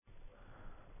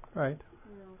Right.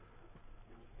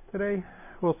 Yeah. Today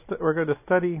we're going to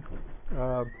study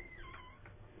the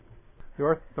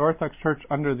Orthodox Church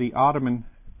under the Ottoman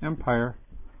Empire,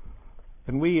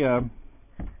 and we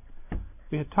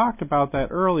had talked about that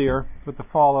earlier with the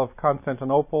fall of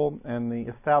Constantinople and the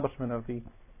establishment of the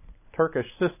Turkish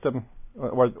system,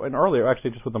 and earlier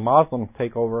actually just with the Muslim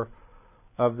takeover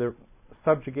of the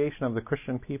subjugation of the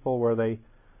Christian people, where they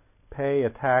pay a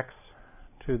tax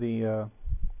to the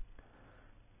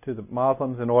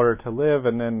Muslims in order to live,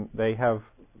 and then they have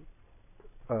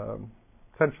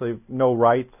essentially no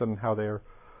rights, and how they're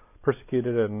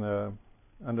persecuted. And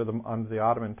under the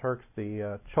Ottoman Turks,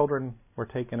 the children were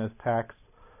taken as tax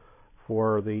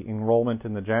for the enrollment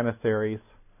in the Janissaries.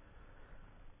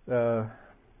 The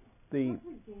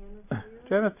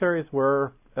Janissaries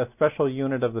were a special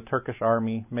unit of the Turkish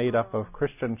army made up of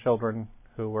Christian children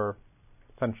who were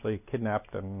essentially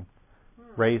kidnapped and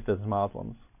raised as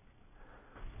Muslims.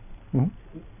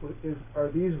 Mm-hmm. Are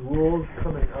these rules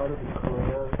coming out of the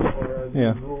Quran, or are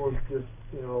these rules just,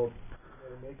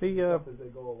 making up as they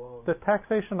go along? The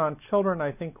taxation on children,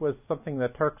 I think, was something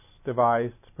that Turks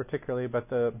devised particularly, but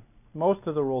most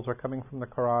of the rules are coming from the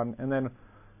Quran, and then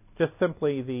just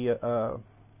simply the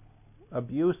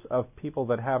abuse of people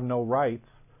that have no rights,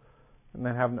 and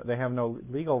they have no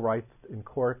legal rights in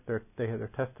court.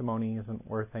 Their testimony isn't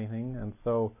worth anything, and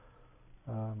so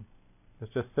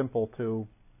it's just simple to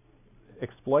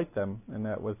exploit them, and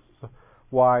that was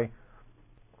why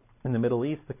in the Middle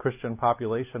East the Christian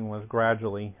population was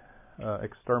gradually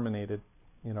exterminated,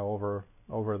 over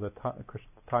the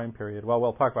time period. Well,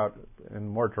 we'll talk about it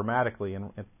more dramatically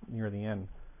near the end.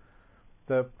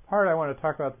 The part I want to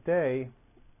talk about today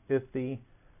is the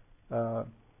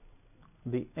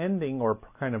ending or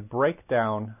kind of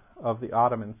breakdown of the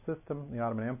Ottoman system, the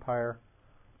Ottoman Empire,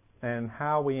 and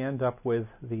how we end up with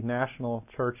the national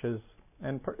churches,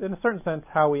 and in a certain sense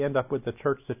how we end up with the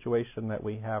church situation that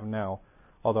we have now,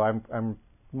 although I'm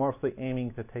mostly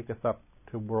aiming to take us up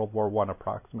to World War I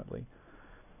approximately.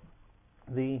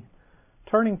 The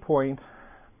turning point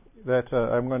that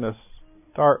I'm going to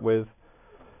start with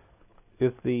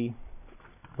is the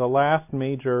last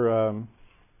major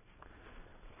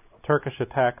Turkish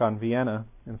attack on Vienna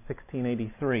in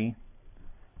 1683.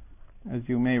 As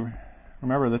you may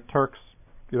remember, the Turks,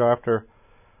 after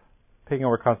taking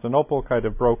over Constantinople, kind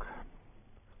of broke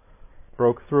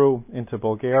through into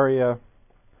Bulgaria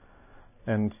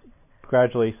and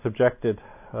gradually subjected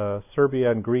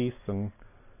Serbia and Greece and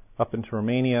up into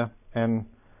Romania, and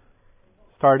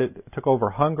took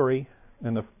over Hungary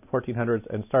in the 1400s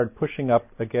and started pushing up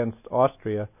against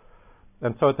Austria.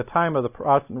 And so at the time of the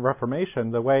Protestant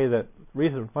Reformation, one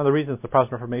of the reasons the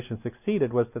Protestant Reformation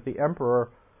succeeded was that the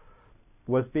emperor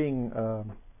was being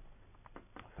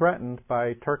threatened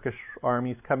by Turkish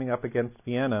armies coming up against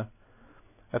Vienna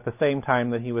at the same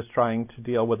time that he was trying to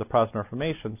deal with the Protestant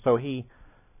Reformation. So he,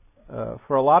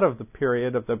 for a lot of the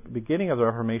period of the beginning of the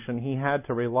Reformation, he had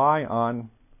to rely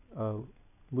on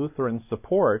Lutheran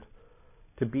support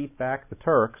to beat back the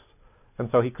Turks, and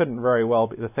so he couldn't very well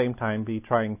at the same time be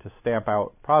trying to stamp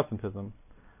out Protestantism.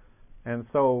 And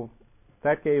so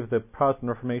that gave the Protestant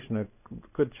Reformation a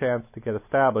good chance to get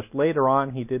established. Later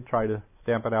on, he did try to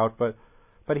stamp it out, but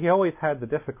he always had the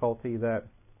difficulty that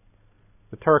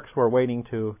the Turks were waiting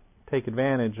to take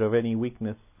advantage of any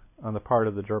weakness on the part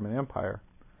of the German Empire.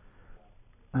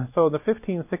 So in the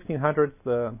 1600s,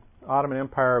 the Ottoman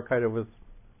Empire kind of was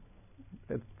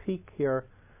at its peak here,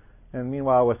 and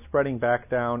meanwhile was spreading back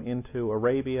down into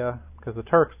Arabia, because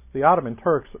the Ottoman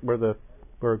Turks were the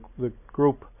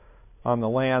group on the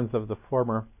lands of the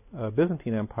former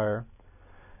Byzantine Empire,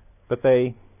 but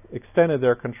they extended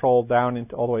their control down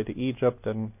all the way to Egypt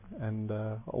and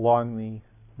along the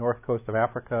north coast of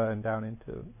Africa and down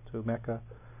into Mecca,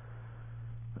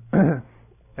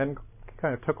 and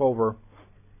kind of took over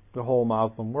the whole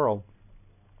Muslim world,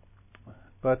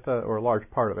 or a large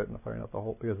part of it. Sorry, not the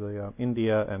whole, because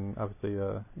India and obviously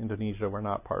Indonesia were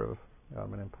not part of the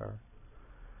Ottoman Empire.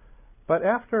 But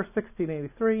after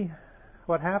 1683,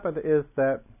 what happened is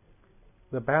that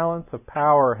the balance of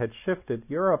power had shifted.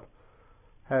 Europe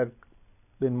had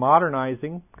been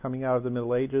modernizing, coming out of the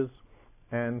Middle Ages,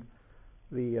 and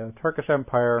the Turkish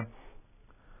Empire,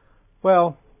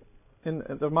 in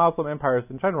the Muslim empires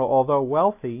in general, although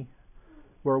wealthy,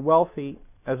 were wealthy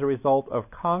as a result of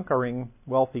conquering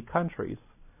wealthy countries.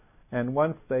 And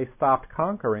once they stopped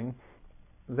conquering,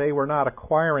 they were not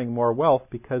acquiring more wealth,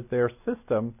 because their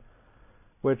system,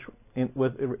 which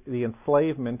was the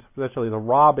enslavement, especially the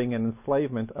robbing and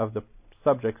enslavement of the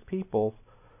subjects' peoples,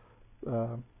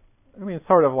 I mean,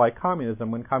 sort of like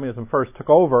communism. When communism first took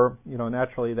over,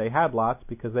 naturally they had lots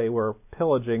because they were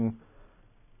pillaging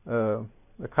the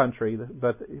country.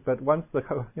 But once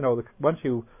once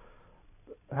you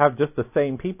have just the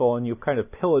same people and you kind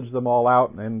of pillaged them all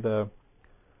out and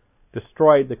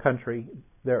destroyed the country,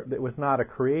 it was not a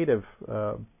creative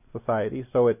society,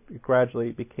 so it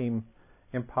gradually became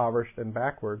impoverished and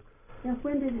backward. Now,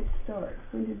 when did it start?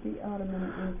 When did the Ottoman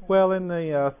Empire? Well,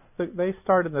 they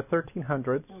started in the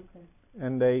 1300s, okay.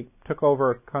 And they took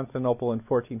over Constantinople in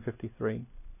 1453.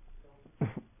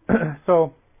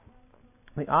 So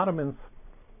the Ottomans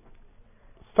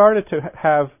started to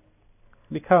have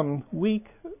become weak,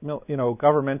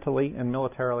 governmentally and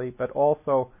militarily, but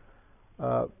also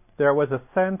there was a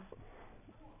sense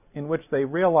in which they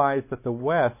realized that the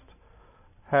West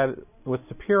was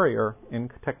superior in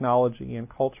technology and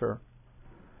culture.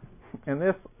 And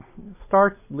this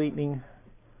starts leading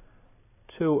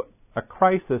to a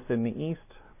crisis in the East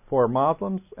for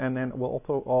Muslims, and then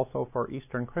also for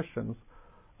Eastern Christians,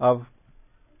 of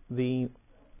the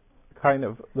kind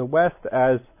of the West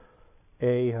as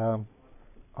a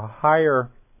higher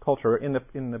culture. In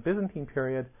the Byzantine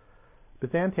period,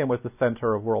 Byzantium was the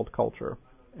center of world culture,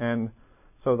 and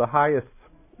so the highest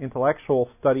intellectual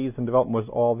studies and development was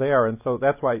all there, and so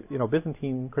that's why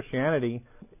Byzantine Christianity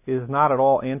is not at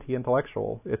all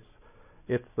anti-intellectual. It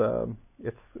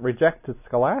rejected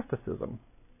scholasticism,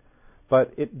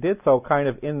 but it did so kind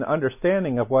of in the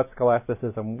understanding of what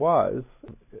scholasticism was,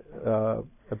 a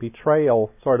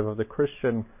betrayal sort of the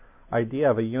Christian idea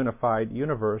of a unified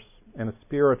universe and a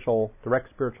direct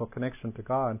spiritual connection to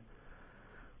God.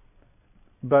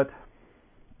 But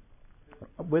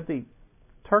with the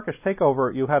Turkish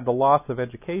takeover, you had the loss of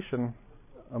education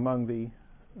among the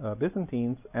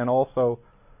Byzantines, and also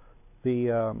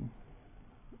the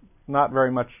not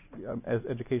very much as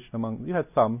education you had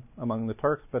some among the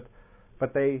Turks, but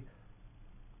they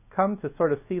come to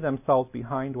sort of see themselves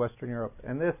behind Western Europe,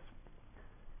 and this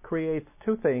creates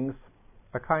two things: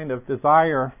 a kind of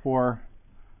desire for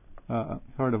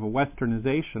sort of a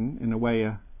westernization, in a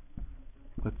way,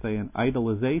 let's say an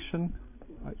idolization.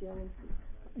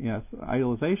 Yes,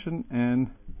 idolization, and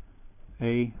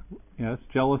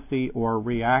jealousy or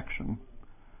reaction.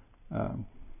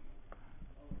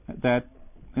 That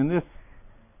in this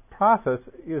process,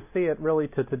 you see it really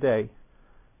to today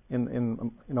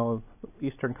in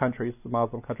Eastern countries, the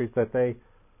Muslim countries, that they,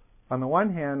 on the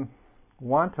one hand,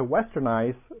 want to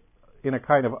westernize in a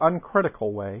kind of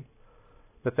uncritical way,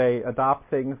 that they adopt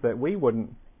things that we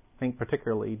wouldn't think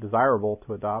particularly desirable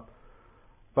to adopt,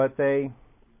 but they,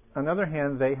 on the other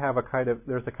hand,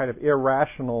 there's a kind of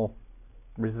irrational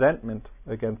resentment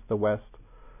against the West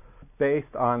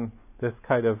based on this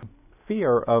kind of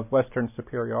fear of Western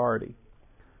superiority.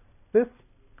 This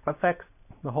affects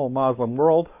the whole Muslim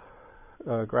world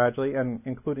gradually, and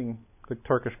including the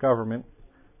Turkish government,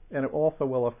 and it also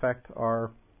will affect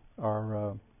our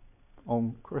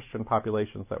own Christian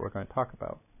populations that we're going to talk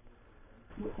about.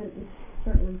 And it's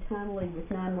certainly timely with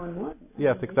 9/11.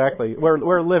 Yes, exactly.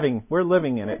 We're living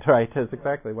in it, right? It's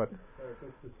exactly what.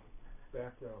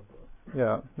 Background.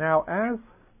 Yeah. Now,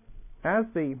 as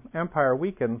the empire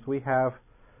weakens, we have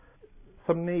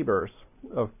some neighbors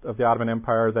of the Ottoman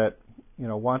Empire that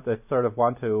want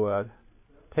to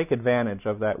take advantage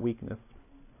of that weakness.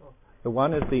 The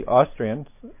one is the Austrians.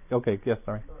 Okay. Yes.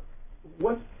 Sorry.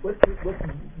 What's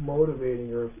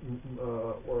motivating or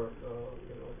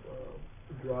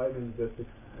driving this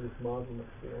Muslim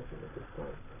expansion at this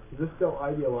time? Is this still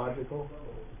ideological?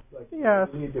 Like, yes.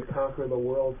 We need to conquer the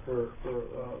world for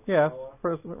yes,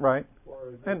 right. Or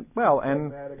is and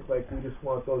like we just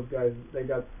want those guys, they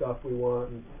got stuff we want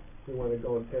and we want to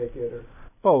go and take it, or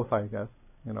both, I guess.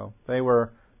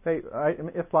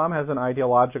 Islam has an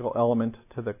ideological element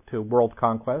to world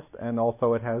conquest, and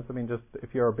also it has, just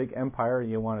if you're a big empire,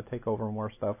 you want to take over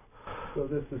more stuff. So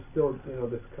this is still,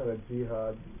 this kind of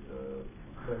jihad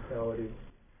mentality.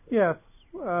 Yes.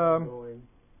 Going.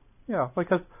 Yeah,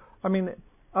 because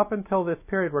up until this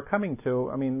period we're coming to,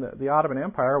 the Ottoman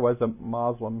Empire was a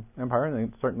Muslim empire,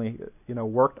 and they certainly,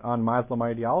 worked on Muslim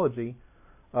ideology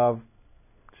of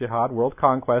jihad, world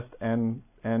conquest, and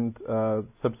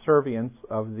subservience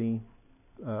of the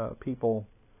people,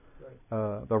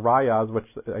 the rayas, which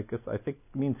I think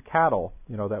means cattle.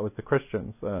 That was the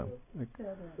Christians. So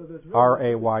there's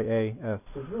really, Rayas.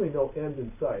 There's really no end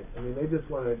in sight. They just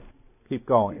want to keep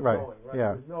going, right?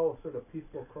 Yeah. There's no sort of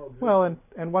peaceful coexistence. Well,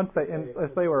 and once as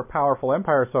they were a powerful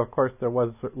empire, so of course there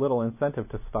was little incentive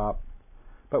to stop.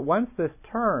 But once this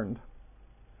turned,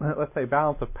 let's say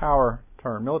balance of power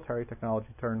turned, military technology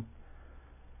turned.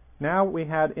 Now we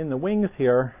had in the wings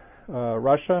here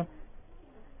Russia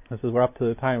This is we're up to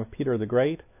the time of Peter the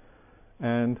Great,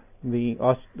 and the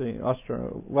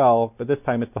Austro. Well, but this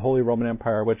time it's the Holy Roman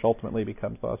Empire, which ultimately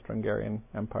becomes the Austro-Hungarian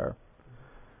Empire.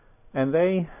 And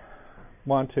they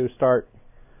want to start.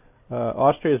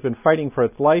 Austria has been fighting for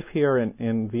its life here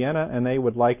in Vienna, and they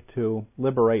would like to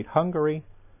liberate Hungary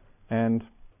and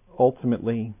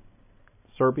ultimately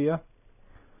Serbia.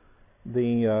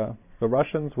 The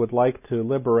Russians would like to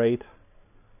liberate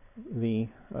the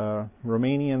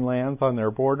Romanian lands on their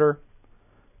border,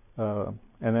 and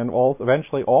then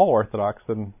eventually all Orthodox,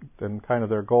 and kind of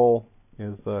their goal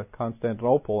is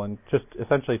Constantinople, and just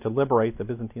essentially to liberate the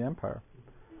Byzantine Empire.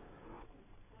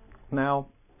 Now,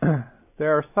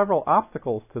 there are several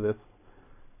obstacles to this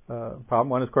problem.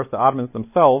 One is, of course, the Ottomans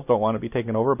themselves don't want to be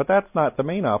taken over, but that's not the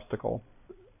main obstacle.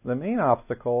 The main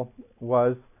obstacle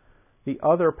was the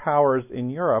other powers in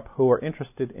Europe who were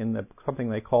interested in something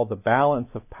they called the balance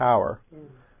of power.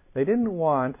 They didn't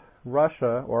want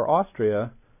Russia or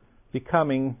Austria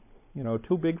becoming,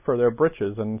 too big for their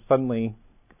britches and suddenly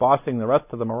bossing the rest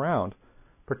of them around,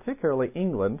 particularly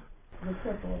England. The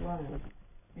Triple Alliance.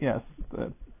 Yes,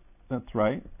 that's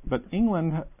right. But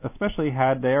England especially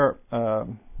had their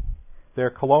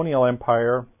colonial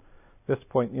empire. At this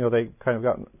point, they kind of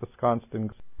got ensconced in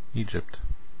Egypt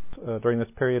during this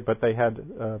period, but they had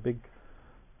a big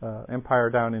empire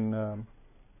down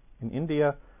in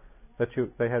India that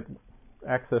they had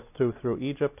access to through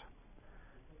Egypt.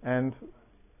 And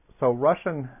so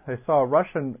they saw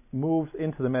Russian moves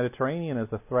into the Mediterranean as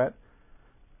a threat,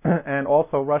 and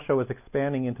also Russia was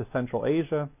expanding into Central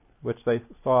Asia, which they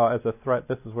saw as a threat.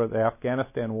 This is where the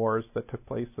Afghanistan wars that took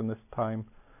place in this time,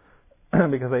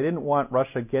 because they didn't want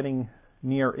Russia getting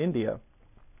near India.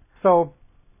 So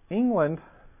England,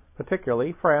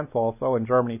 particularly, France also, and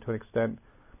Germany to an extent,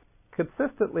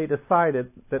 consistently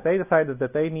decided that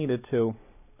they needed to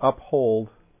uphold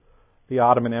the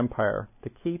Ottoman Empire, to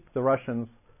keep the Russians.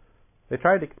 They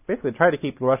tried to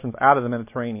keep the Russians out of the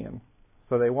Mediterranean.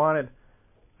 So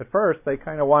at first they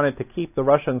kind of wanted to keep the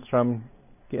Russians from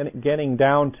getting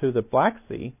down to the Black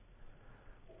Sea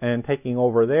and taking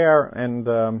over there. And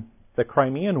the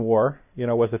Crimean War,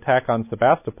 was attack on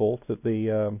Sebastopol, to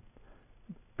the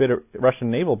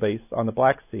Russian naval base on the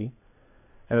Black Sea.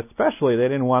 And especially they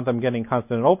didn't want them getting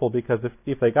Constantinople, because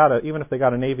even if they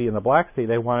got a navy in the Black Sea,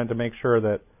 they wanted to make sure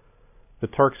that the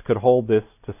Turks could hold this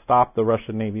to stop the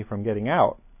Russian navy from getting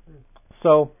out.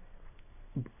 So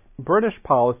British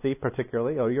policy,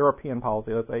 particularly, or European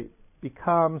policy, let's say,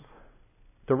 becomes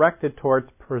directed towards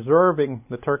preserving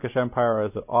the Turkish Empire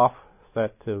as an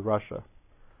offset to Russia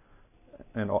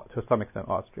and to some extent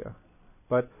Austria.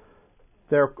 But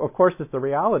there, of course, is the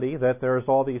reality that there's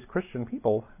all these Christian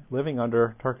people living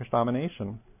under Turkish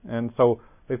domination. And so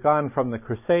we've gone from the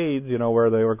Crusades,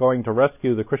 where they were going to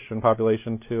rescue the Christian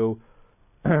population, to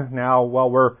now,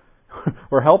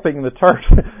 we're helping the Turks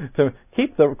to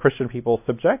keep the Christian people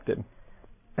subjected.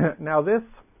 Now, this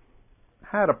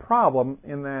had a problem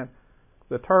in that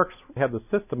the Turks had the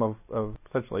system of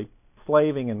essentially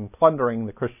slaving and plundering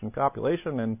the Christian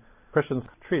population, and Christians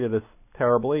treated us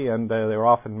terribly, and they were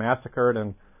often massacred,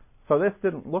 and so this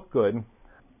didn't look good.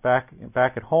 Back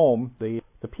at home, the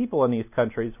people in these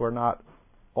countries were not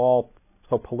all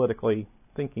so politically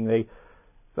thinking. They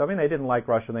didn't like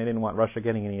Russia, and they didn't want Russia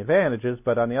getting any advantages,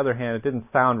 but on the other hand, it didn't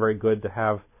sound very good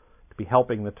to be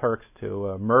helping the Turks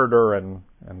to murder and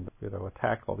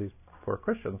attack all these poor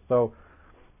Christians. So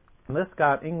this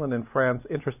got England and France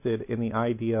interested in the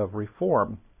idea of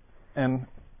reform. And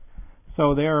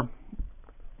so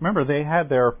they had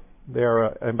their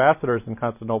ambassadors in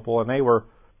Constantinople, and they were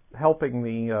helping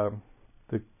the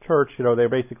church. They're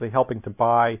basically helping to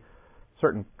buy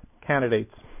certain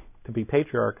candidates to be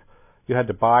patriarch. You had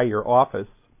to buy your office,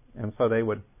 and so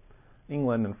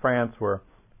England and France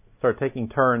started taking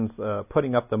turns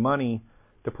putting up the money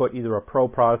to put either a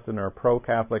pro-Protestant or a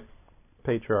pro-Catholic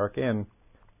patriarch in.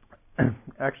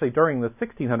 Actually, during the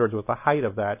 1600s was the height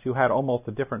of that. You had almost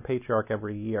a different patriarch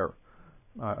every year,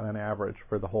 on average,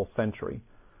 for the whole century.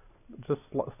 Just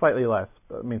slightly less.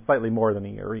 Slightly more than a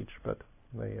year each, but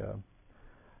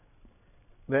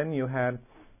then you had.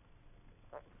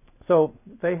 So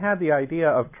they had the idea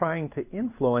of trying to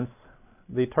influence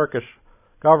the Turkish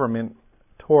government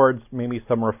towards maybe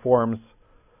some reforms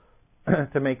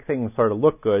to make things sort of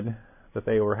look good, that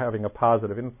they were having a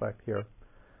positive impact here.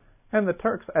 And the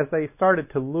Turks, as they started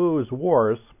to lose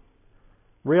wars,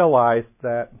 realized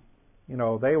that,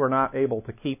 they were not able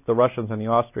to keep the Russians and the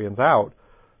Austrians out,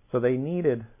 so they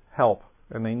needed help,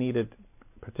 and they needed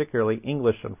particularly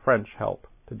English and French help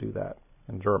to do that,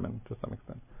 and German to some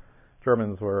extent.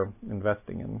 Germans were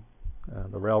investing in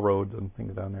the railroads and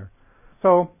things down there.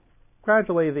 So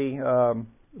gradually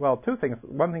two things.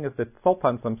 One thing is that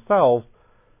sultans themselves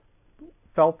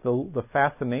felt the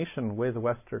fascination with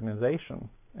Westernization,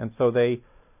 and so they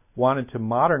wanted to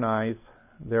modernize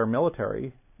their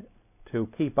military to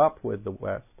keep up with the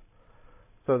West.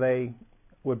 So they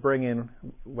would bring in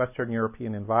Western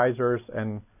European advisors,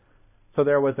 and so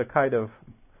there was a kind of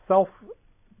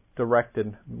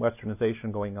self-directed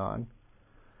Westernization going on.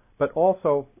 But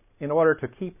also, in order to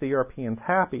keep the Europeans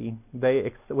happy,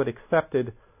 they would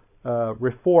accepted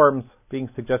reforms being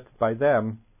suggested by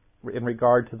them in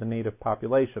regard to the native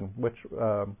population,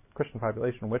 Christian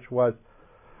population, which was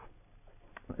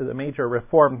the major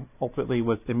reform ultimately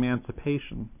was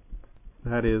emancipation.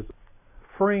 That is,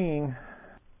 freeing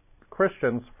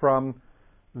Christians from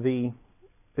the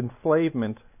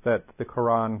enslavement that the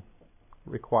Quran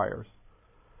requires.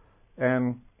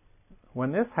 And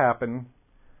when this happened,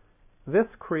 this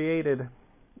created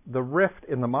the rift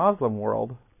in the Muslim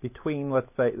world between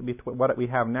what we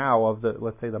have now of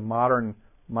the modern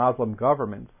Muslim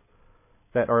governments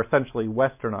that are essentially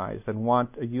westernized and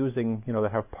want using,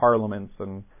 that have parliaments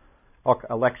and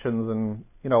elections and,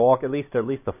 at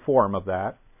least the form of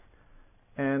that.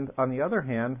 And on the other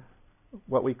hand,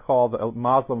 what we call the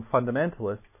Muslim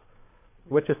fundamentalists,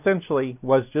 which essentially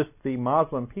was just the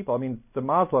Muslim people. I mean, the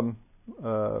Muslim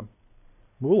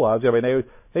mullahs,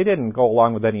 they didn't go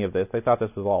along with any of this. They thought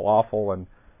this was all awful, and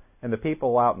the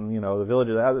people out in, the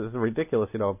villages, this is ridiculous,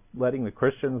 letting the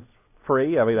Christians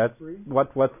free. I mean, that's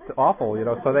what's awful,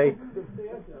 So they,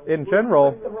 in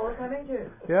general,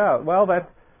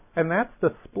 that's the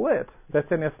split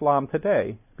that's in Islam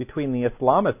today between the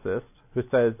Islamicists who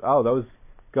says, oh, those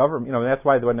government, that's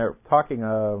why when they're talking,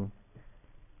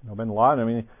 Bin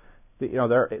Laden,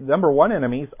 their number one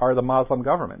enemies are the Muslim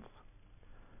governments,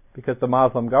 because the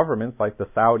Muslim governments, like the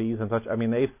Saudis and such,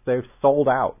 they've sold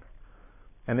out.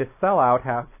 And this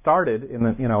sellout started in the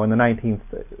in the 18th,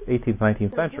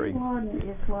 19th century. Bin Laden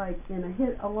is like in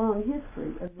a long history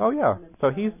of this. Oh yeah,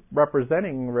 so he's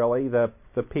representing really the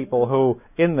people who,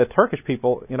 in the Turkish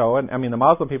people, and the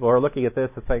Muslim people who are looking at this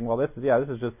and saying, well, this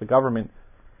is just the government.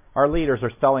 Our leaders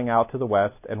are selling out to the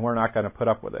West, and we're not going to put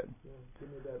up with it.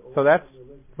 So that's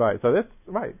right.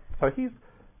 So he's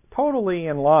totally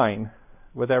in line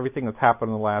with everything that's happened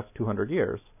in the last 200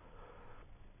 years.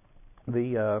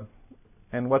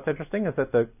 And what's interesting is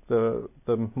that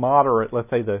the moderate, let's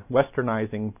say the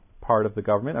westernizing part of the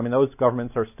government, those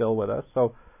governments are still with us.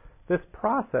 So this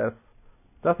process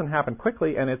doesn't happen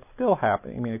quickly, and it's still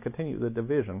happening. It continues the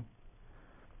division.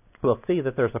 We'll see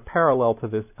that there's a parallel to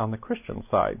this on the Christian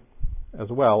side as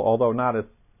well, although not as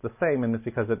the same, and it's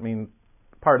because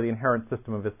part of the inherent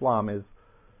system of Islam is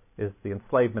the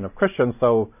enslavement of Christians,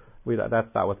 so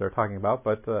that's not what they're talking about,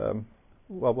 but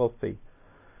we'll see.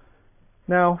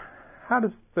 Now, how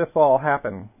does this all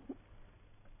happen?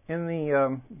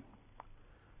 After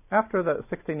the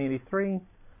 1683,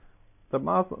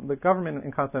 the government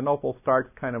in Constantinople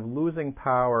starts kind of losing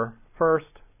power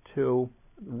first to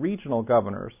regional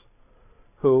governors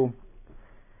who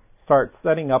start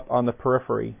setting up on the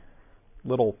periphery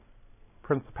little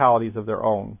principalities of their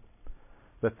own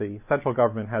that the central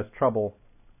government has trouble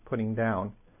putting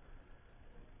down.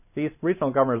 These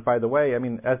regional governors, by the way,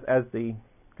 as the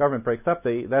government breaks up,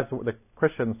 that's the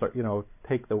Christians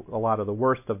take a lot of the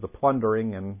worst of the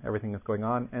plundering and everything that's going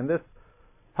on, and this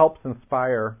helps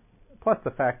inspire. Plus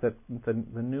the fact that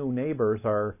the new neighbors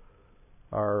are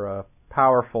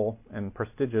powerful and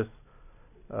prestigious,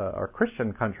 are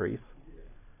Christian countries.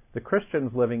 The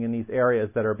Christians living in these areas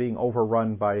that are being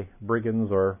overrun by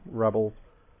brigands or rebels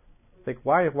think,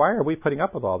 why are we putting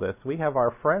up with all this? We have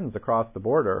our friends across the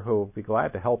border who will be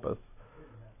glad to help us.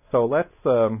 So let's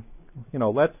go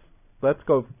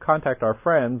contact our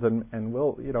friends, and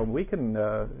we'll, we can,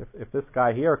 if this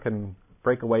guy here can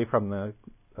break away from the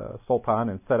Sultan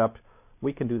and set up,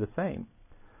 we can do the same.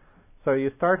 So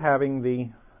you start having the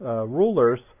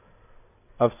rulers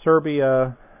of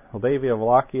Serbia, Moldavia,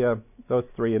 Wallachia, those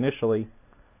three initially,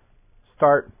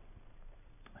 start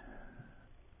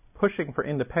pushing for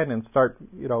independence, start,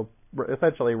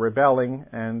 essentially rebelling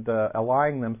and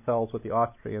allying themselves with the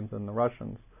Austrians and the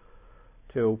Russians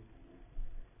to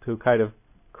kind of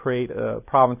create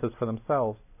provinces for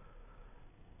themselves.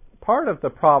 Part of the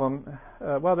problem,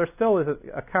 there still is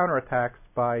a counterattack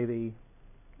by the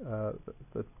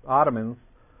Ottomans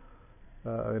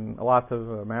and lots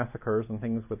of massacres and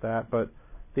things with that. But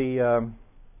the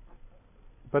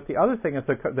other thing is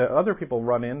the other people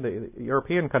run in, the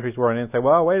European countries run in and say,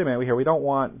 well, wait a minute, we don't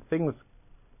want things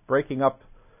breaking up.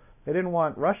 They didn't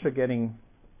want Russia getting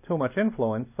too much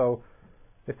influence, so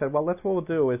they said, well, what we'll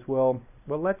do is we'll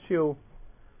let you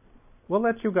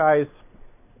guys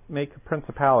make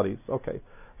principalities. Okay.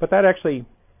 But that actually,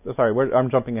 sorry, I'm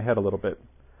jumping ahead a little bit.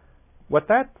 What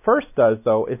that first does,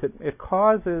 though, is it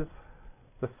causes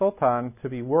the Sultan to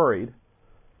be worried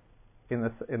in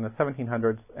the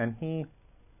 1700s, and he,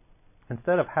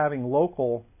 instead of having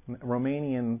local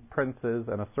Romanian princes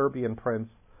and a Serbian prince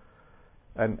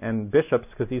and bishops,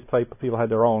 because these people had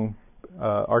their own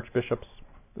archbishops,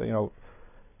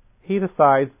 he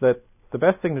decides that the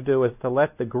best thing to do is to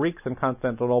let the Greeks in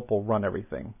Constantinople run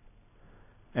everything.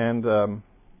 And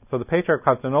so the Patriarch of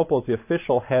Constantinople is the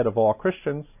official head of all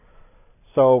Christians.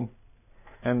 So,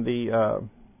 and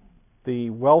the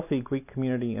wealthy Greek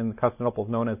community in Constantinople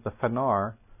is known as the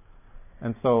Phanar.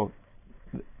 And so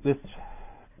this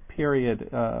period,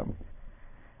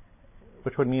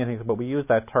 which wouldn't mean anything, but we use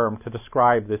that term to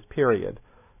describe this period,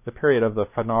 the period of the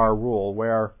Phanar rule,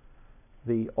 where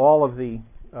all of the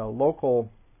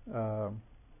local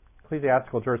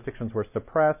ecclesiastical jurisdictions were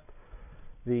suppressed.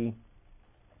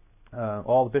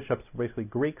 All the bishops were basically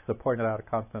Greeks appointed out of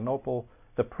Constantinople.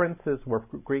 The princes were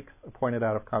Greeks appointed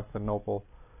out of Constantinople.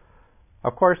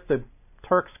 Of course, the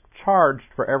Turks charged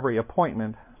for every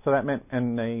appointment, so that meant,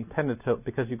 and they tended to,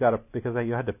 because you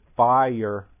had to buy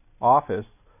your office,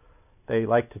 they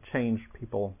liked to change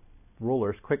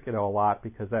rulers quick, a lot,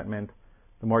 because that meant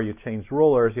the more you changed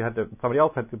rulers, somebody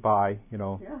else had to buy,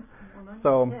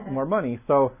 more money.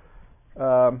 So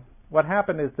what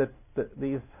happened is that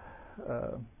these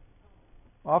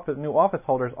new office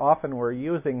holders often were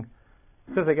using,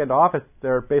 because they get into office,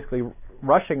 they're basically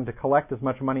rushing to collect as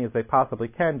much money as they possibly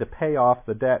can to pay off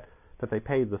the debt that they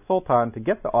paid the Sultan to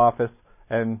get the office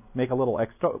and make a little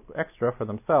extra for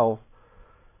themselves.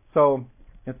 So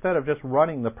instead of just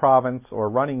running the province or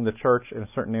running the church in a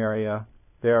certain area,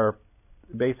 they're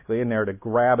basically in there to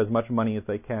grab as much money as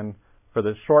they can for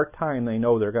the short time they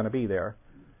know they're going to be there.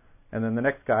 And then the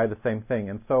next guy, the same thing.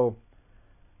 And so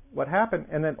what happened,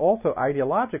 and then also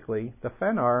ideologically, the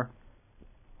Phanar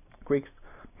Greeks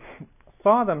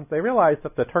they realized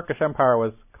that the Turkish Empire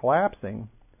was collapsing,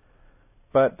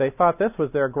 but they thought this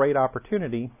was their great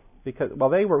opportunity because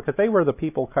they were the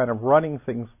people kind of running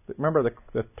things. Remember,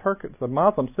 the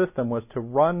Muslim system was to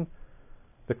run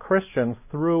the Christians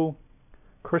through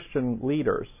Christian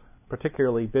leaders,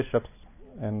 particularly bishops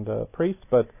and priests,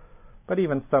 but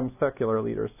even some secular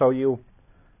leaders.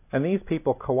 And these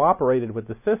people cooperated with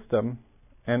the system,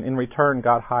 and in return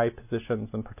got high positions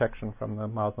and protection from the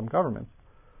Muslim governments.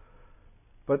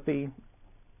 But the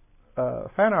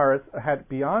Phanars had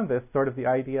beyond this sort of the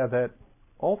idea that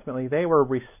ultimately they were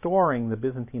restoring the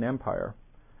Byzantine Empire.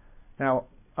 Now,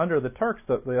 under the Turks,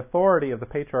 the authority of the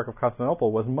Patriarch of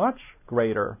Constantinople was much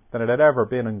greater than it had ever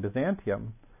been in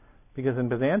Byzantium, because in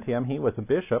Byzantium he was a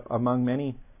bishop among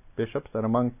many bishops and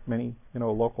among many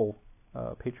local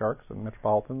patriarchs and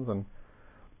metropolitans,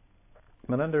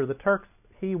 but under the Turks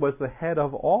he was the head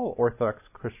of all Orthodox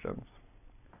Christians,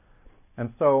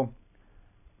 and so.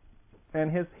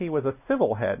 And he was a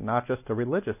civil head, not just a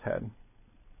religious head.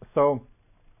 So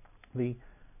the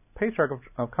Patriarch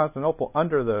of Constantinople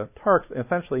under the Turks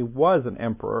essentially was an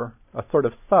emperor, a sort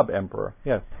of sub-emperor.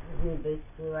 Yes? Isn't he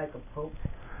basically like a pope?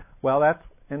 Well, that's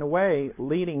in a way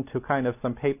leading to kind of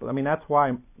some papal. I mean, that's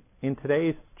why in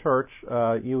today's church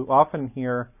you often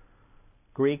hear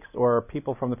Greeks or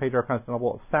people from the Patriarch of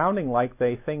Constantinople sounding like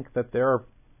they think that the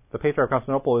Patriarch of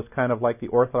Constantinople is kind of like the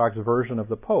Orthodox version of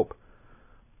the Pope.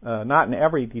 Not in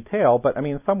every detail, but I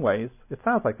mean, in some ways, it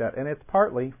sounds like that. And it's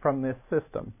partly from this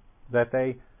system that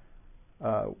they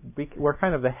were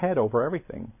kind of the head over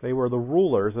everything. They were the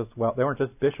rulers as well. They weren't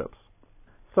just bishops.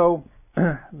 So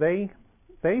they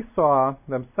saw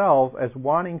themselves as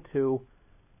wanting to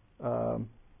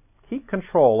keep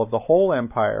control of the whole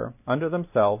empire under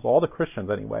themselves, all the Christians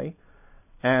anyway,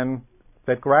 and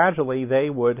that gradually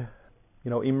they would,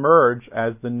 emerge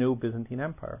as the new Byzantine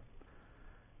Empire.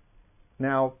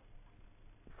 Now,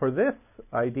 for this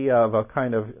idea of a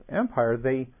kind of empire,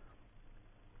 the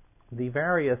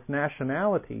various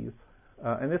nationalities,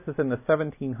 and this is in the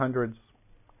 1700s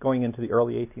going into the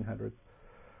early 1800s,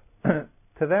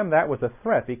 to them that was a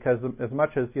threat because as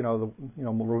much as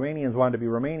Romanians wanted to be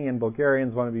Romanian,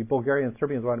 Bulgarians wanted to be Bulgarian,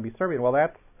 Serbians wanted to be Serbian. Well,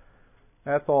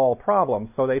 that's all problems.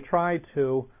 So they tried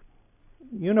to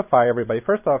unify everybody.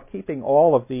 First off, keeping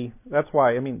all of that's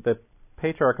why the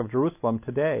Patriarch of Jerusalem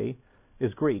today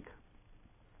is Greek.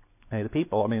 The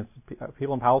people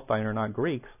in Palestine are not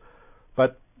Greeks,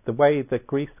 but the way the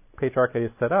Greek Patriarchate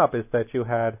is set up is that you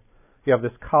have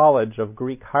this college of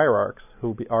Greek hierarchs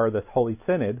who are the Holy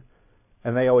Synod,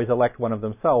 and they always elect one of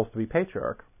themselves to be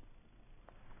Patriarch.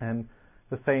 And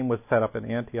the same was set up in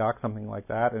Antioch, something like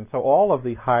that. And so all of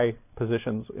the high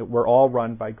positions were all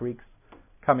run by Greeks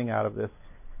coming out of this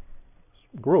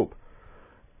group.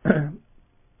 One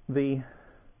of the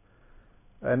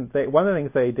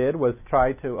things they did was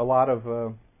try to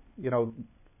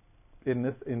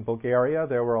in Bulgaria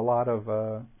there were a lot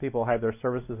of people had their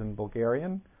services in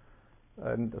Bulgarian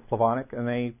and Slavonic, and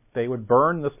they would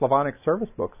burn the Slavonic service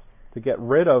books to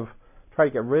try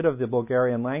to get rid of the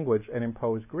Bulgarian language and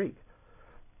impose Greek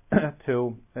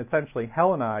to essentially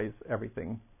Hellenize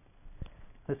everything.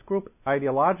 This group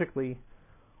ideologically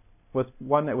was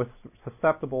one that was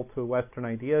susceptible to Western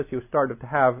ideas. You started to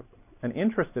have an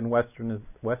interest in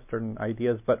Western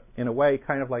ideas, but in a way,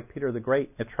 kind of like Peter the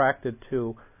Great, attracted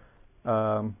to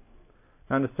not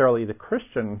necessarily the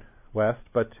Christian West,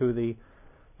 but to the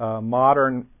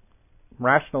modern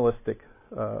rationalistic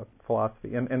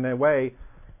philosophy. And in a way,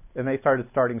 and they started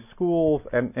starting schools,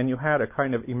 and you had a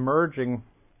kind of emerging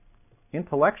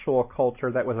intellectual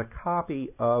culture that was a copy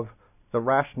of the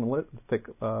rationalistic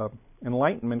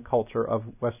Enlightenment culture of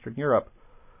Western Europe.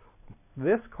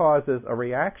 This causes a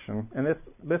reaction, and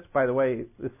this, by the way,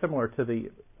 is similar to the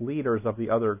leaders of the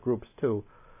other groups too.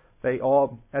 They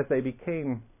all, as they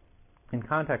became in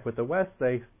contact with the West,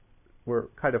 they were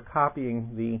kind of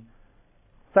copying the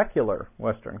secular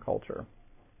Western culture.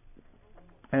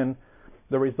 And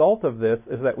the result of this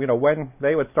is that, when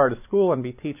they would start a school and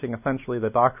be teaching essentially the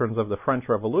doctrines of the French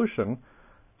Revolution,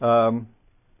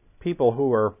 people who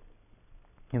were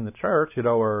in the church,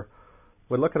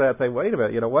 would look at it and say, "Wait a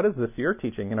minute, what is this you're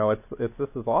teaching? This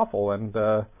is awful." And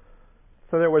so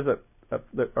there was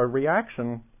a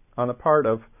reaction on the part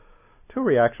of two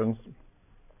reactions.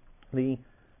 On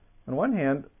one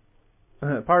hand,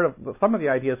 part of some of the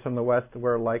ideas from the West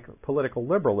were like political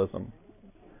liberalism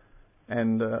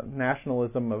and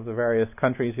nationalism of the various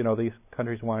countries. These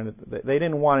countries they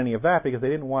didn't want any of that because they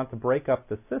didn't want to break up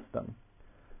the system.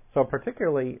 So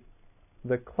particularly,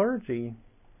 the clergy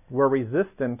were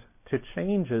resistant to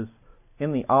changes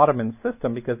in the Ottoman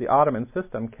system because the Ottoman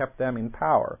system kept them in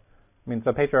power.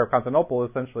 So Patriarch of Constantinople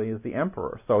essentially is the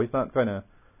emperor, so he's not going to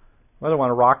doesn't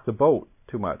want to rock the boat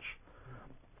too much.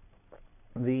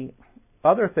 The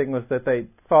other thing was that they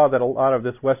saw that a lot of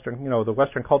this Western, the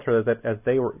Western culture that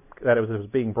it was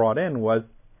being brought in was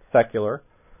secular,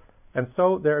 and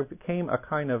so there became a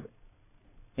kind of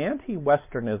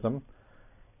anti-Westernism,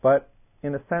 but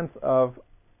in a sense of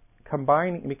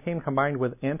became combined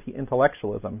with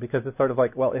anti-intellectualism, because it's sort of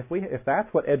like, well, if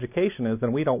that's what education is,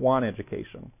 then we don't want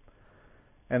education.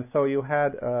 And so you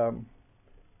had a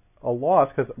loss,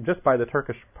 because just by the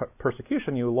Turkish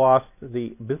persecution, you lost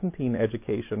the Byzantine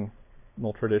educational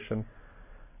tradition,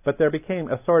 but there became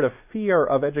a sort of fear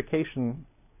of education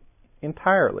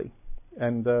entirely,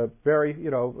 and very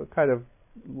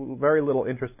little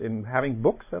interest in having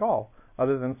books at all,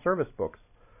 other than service books.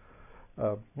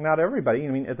 Not everybody.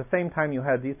 At the same time, you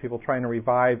had these people trying to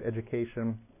revive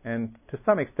education, and to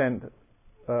some extent,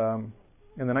 in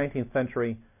the 19th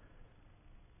century,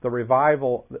 the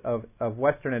revival of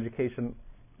Western education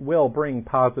will bring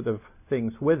positive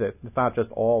things with it. It's not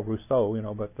just all Rousseau,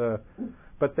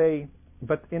 but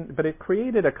it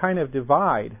created a kind of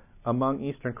divide among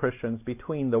Eastern Christians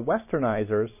between the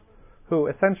Westernizers, who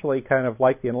essentially, kind of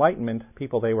like the Enlightenment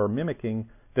people they were mimicking,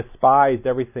 despised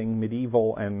everything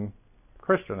medieval and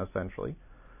Christian, essentially,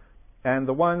 and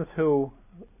the ones who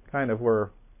kind of were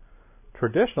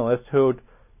traditionalists, who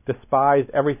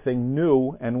despised everything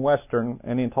new and Western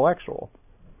and intellectual.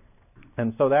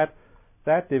 And so that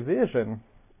division,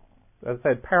 as I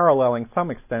said, paralleling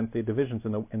some extent the divisions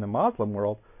in the Muslim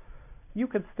world, you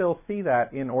could still see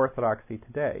that in Orthodoxy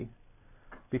today,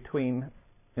 between,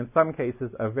 in some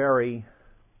cases, a very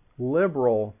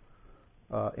liberal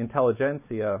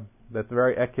intelligentsia that's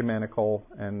very ecumenical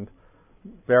and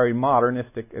very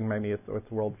modernistic in maybe its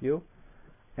worldview,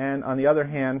 and on the other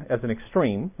hand, as an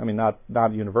extreme, not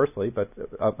universally, but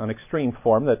an extreme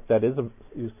form that is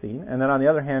you've seen, and then on the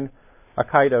other hand, a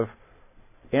kind of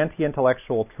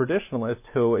anti-intellectual traditionalist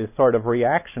who is sort of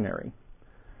reactionary.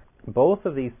 Both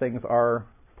of these things are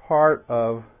part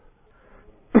of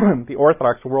the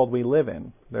Orthodox world we live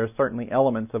in. There's certainly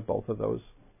elements of both of those.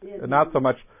 Not so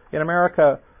much in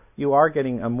America. You are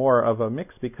getting a more of a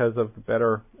mix because of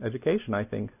better education, I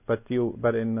think. But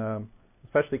in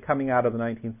especially coming out of the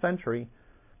 19th century,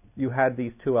 you had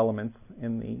these two elements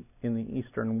in the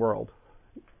Eastern world.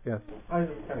 Yes. I was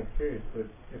just kind of curious, but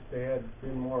if they had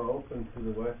been more open to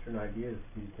the Western ideas,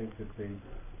 do you think that in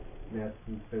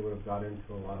essence, they would have got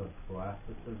into a lot of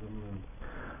scholasticism?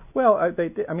 Well, they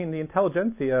did. The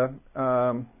intelligentsia,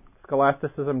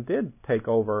 scholasticism did take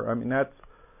over. That's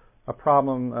a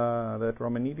problem that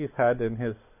Romanides had in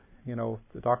his, the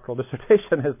doctoral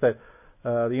dissertation, is that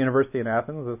the University in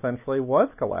Athens essentially was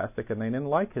scholastic, and they didn't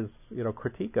like his,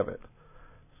 critique of it.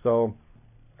 So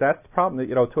that's the problem.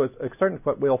 To a certain extent,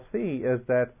 what we'll see is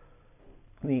that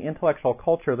the intellectual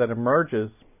culture that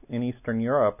emerges in Eastern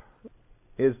Europe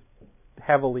is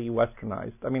heavily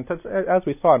westernized. I mean, as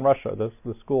we saw in Russia,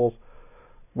 the schools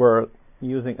were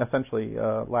using essentially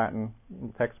Latin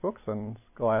textbooks and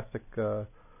scholastic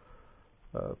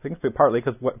things, partly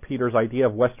because what Peter's idea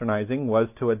of westernizing was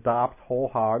to adopt whole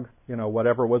hog,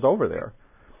 whatever was over there.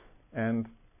 And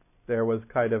there was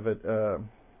kind of a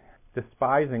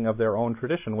despising of their own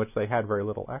tradition, which they had very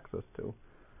little access to.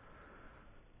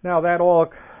 Now, that all,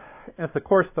 as the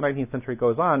course of the 19th century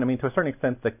goes on, I mean, to a certain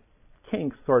extent, the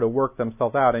kinks sort of work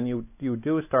themselves out, and you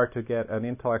do start to get an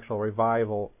intellectual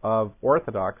revival of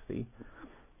orthodoxy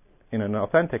in an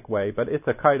authentic way, but it's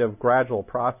a kind of gradual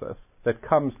process that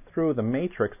comes through the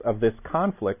matrix of this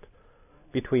conflict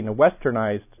between a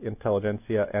westernized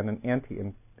intelligentsia and an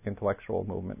anti-intellectual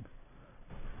movement.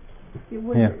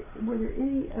 Were there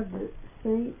any of the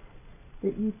saints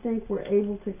that you think were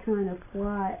able to kind of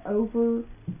fly over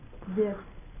this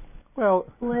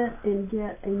split and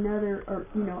get another, or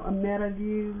a meta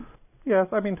view? Yes,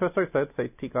 I mean, to a certain extent,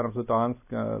 say Tikhon of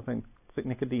Zadonsk, St.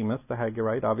 Nicodemus, the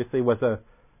Hagurite, obviously was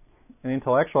an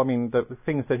intellectual. I mean, the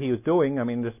things that he was doing, I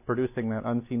mean, just producing that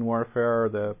Unseen Warfare,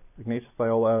 the Ignatius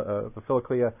Loyola, the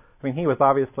Philokalia, I mean, he was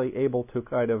obviously able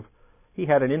to he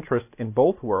had an interest in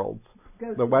both worlds,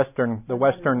 the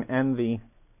Western and the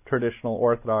traditional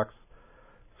Orthodox.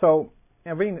 So,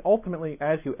 I mean, ultimately,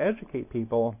 as you educate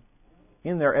people,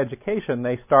 in their education,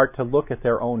 they start to look at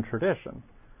their own tradition.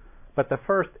 But the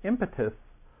first impetus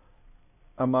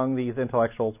among these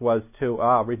intellectuals was to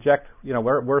reject,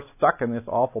 we're stuck in this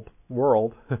awful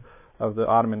world of the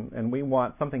Ottoman, and we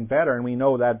want something better, and we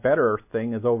know that better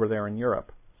thing is over there in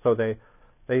Europe. So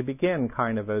they begin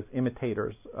kind of as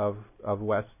imitators of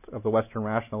the Western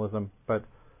rationalism, but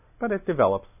it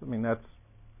develops. I mean, that's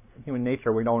human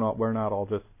nature. We're not all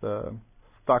just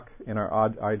stuck in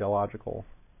our ideological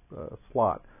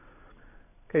slot.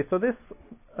 Okay, so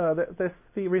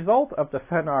the result of the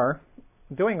Fenar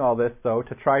doing all this, though,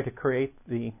 to try to create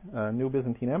the new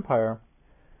Byzantine Empire,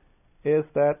 is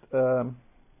that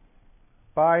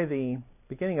by the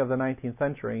beginning of the 19th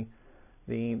century,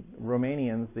 the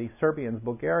Romanians, the Serbians,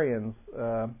 Bulgarians,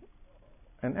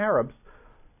 and Arabs,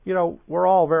 were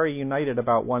all very united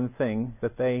about one thing,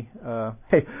 that they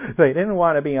didn't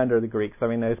want to be under the Greeks. I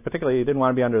mean, they particularly didn't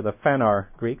want to be under the Fenar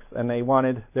Greeks, and they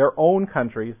wanted their own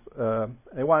countries.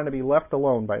 They wanted to be left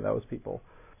alone by those people.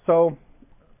 So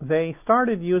they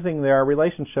started using their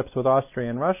relationships with Austria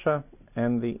and Russia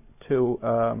and to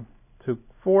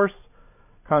force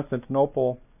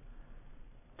Constantinople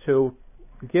to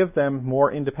give them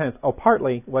more independence.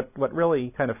 Partly what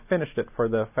really kind of finished it for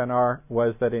the Fenar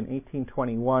was that in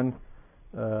 1821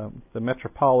 the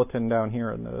Metropolitan down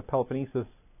here in the Peloponnesus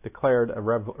declared a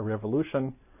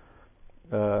revolution,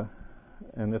 and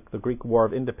that the Greek War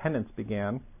of Independence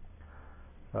began.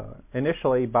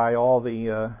 Initially by all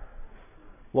the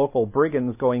local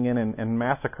brigands going in and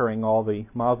massacring all the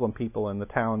Muslim people in the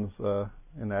towns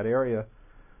in that area,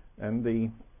 and the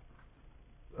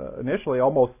initially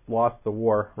almost lost the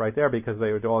war right there because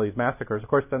they would do all these massacres. Of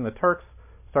course, then the Turks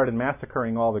started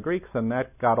massacring all the Greeks, and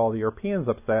that got all the Europeans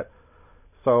upset.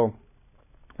 So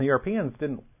the Europeans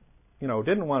didn't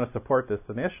want to support this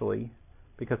initially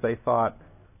because they thought,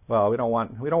 well, we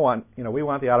want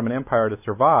the Ottoman Empire to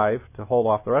survive, to hold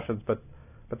off the Russians, but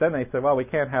then they said, well, we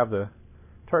can't have the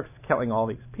Turks killing all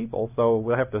these people, so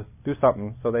we'll have to do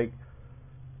something. So they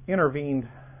intervened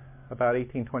about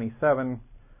 1827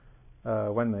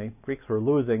 when the Greeks were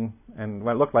losing, and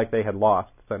when it looked like they had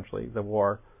lost, essentially, the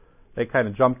war. They kind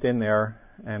of jumped in there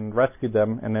and rescued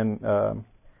them, and then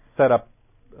set up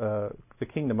the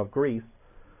Kingdom of Greece,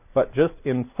 but just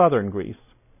in southern Greece.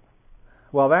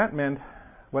 Well, that meant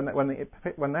when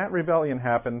that rebellion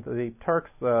happened, the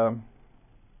Turks,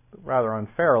 rather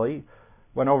unfairly,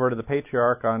 went over to the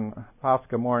Patriarch on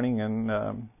Pascha morning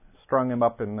and strung him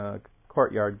up in the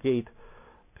courtyard gate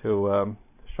to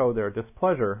show their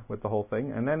displeasure with the whole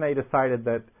thing. And then they decided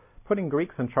that putting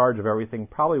Greeks in charge of everything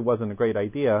probably wasn't a great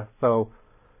idea, so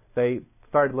they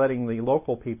started letting the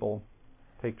local people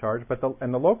take charge. But the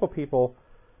local people,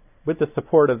 with the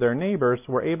support of their neighbors,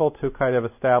 were able to kind of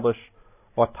establish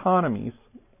autonomous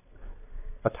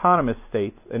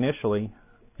states initially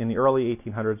in the early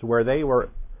 1800s, where they were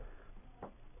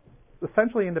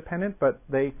essentially independent, but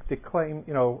they declaimed,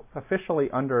 officially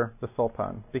under the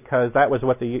Sultan, because that was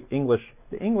what the English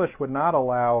would not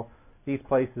allow these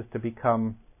places to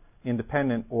become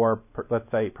independent or, let's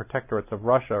say, protectorates of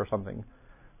Russia or something.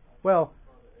 Well,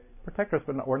 protectorates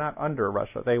were not under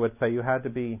Russia. They would say you had to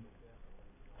be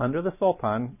under the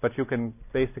Sultan, but you can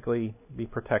basically be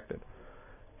protected.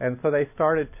 And so they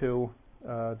started to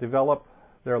develop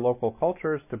their local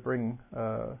cultures, to bring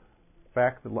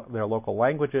back their local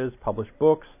languages, publish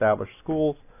books, establish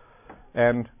schools,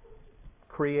 and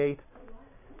create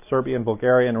Serbian,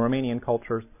 Bulgarian, and Romanian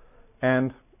cultures.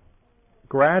 And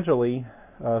gradually,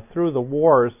 through the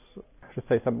wars, I should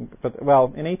say something, but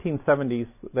well, in 1870s,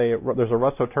 there's a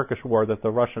Russo-Turkish war that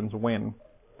the Russians win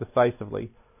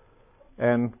decisively.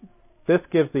 And this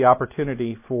gives the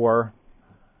opportunity for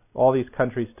all these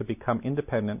countries to become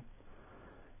independent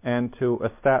and to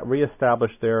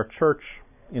reestablish their church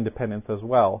independence as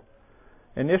well.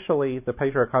 Initially, the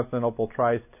Patriarch of Constantinople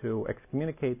tries to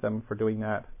excommunicate them for doing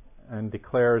that and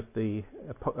declares the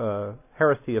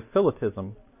heresy of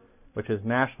Philotism, which is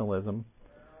nationalism,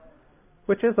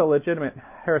 which is a legitimate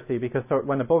heresy, because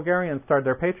when the Bulgarians started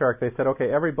their Patriarch, they said,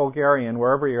 okay, every Bulgarian,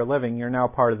 wherever you're living, you're now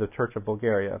part of the Church of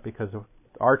Bulgaria, because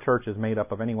our church is made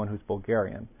up of anyone who's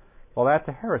Bulgarian. Well, that's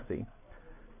a heresy.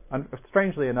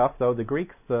 Strangely enough, though, the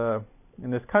Greeks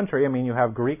in this country, I mean, you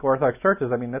have Greek Orthodox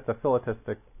churches, I mean, that's a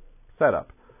Philotistic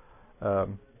setup.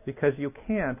 Because you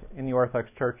can't, in the Orthodox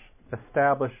Church,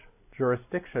 establish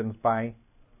jurisdictions by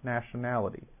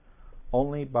nationality,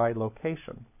 only by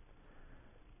location.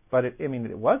 But it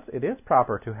is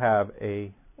proper to have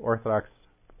a Orthodox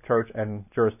church and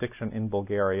jurisdiction in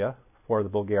Bulgaria for the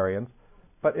Bulgarians.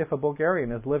 But if a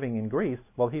Bulgarian is living in Greece,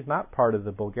 well, he's not part of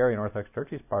the Bulgarian Orthodox Church.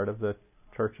 He's part of the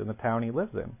church in the town he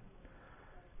lives in.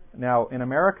 Now, in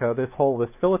America, this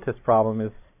Philotist problem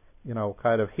is,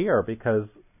 kind of here because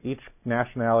each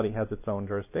nationality has its own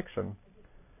jurisdiction.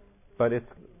 But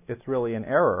it's really an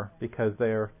error because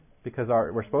we're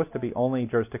supposed to be only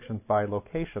jurisdictions by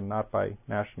location, not by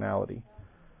nationality.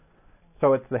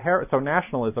 So so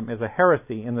nationalism is a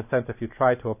heresy in the sense if you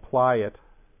try to apply it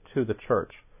to the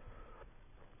church.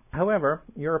 However,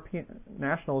 European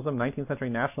nationalism, 19th century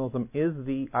nationalism, is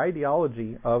the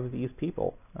ideology of these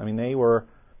people. I mean,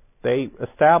 they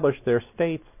established their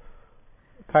states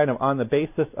kind of on the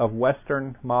basis of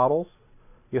Western models.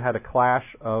 You had a clash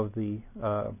of the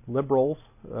liberals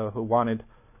who wanted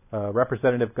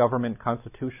representative government,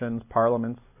 constitutions,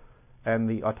 parliaments, and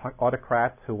the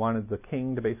autocrats who wanted the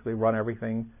king to basically run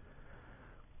everything.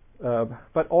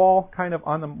 But all kind of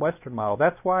on the Western model.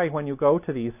 That's why when you go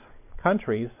to these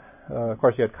countries, of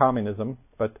course you had communism,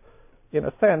 but in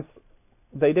a sense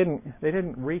they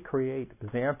didn't recreate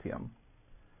Byzantium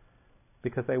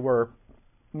because they were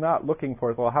not looking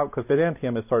for because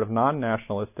Byzantium is sort of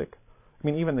non-nationalistic. I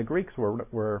mean, even the Greeks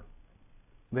were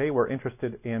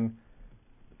interested in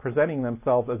presenting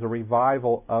themselves as a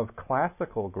revival of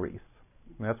classical Greece.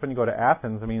 And that's when you go to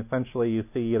Athens. I mean, essentially you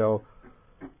see,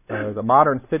 the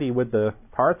modern city with the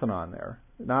Parthenon there.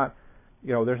 Not,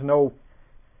 there's no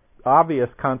obvious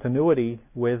continuity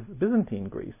with Byzantine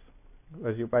Greece.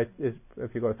 If you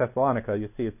go to Thessalonica, you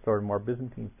see it's sort of more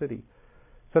Byzantine city.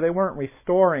 So they weren't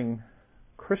restoring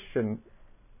Christian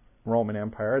Roman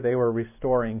Empire. They were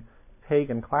restoring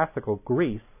pagan classical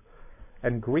Greece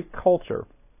and Greek culture.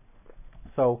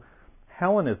 So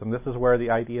Hellenism, this is where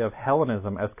the idea of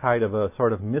Hellenism as kind of a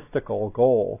sort of mystical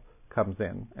goal comes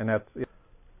in. And that's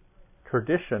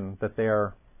tradition that they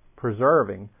are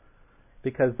preserving,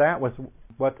 because that was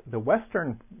what the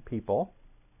Western people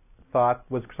thought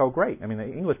was so great. I mean, the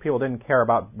English people didn't care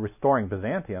about restoring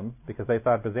Byzantium because they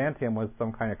thought Byzantium was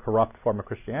some kind of corrupt form of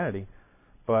Christianity.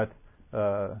 But,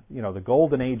 the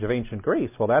golden age of ancient Greece,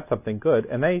 well, that's something good.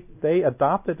 And they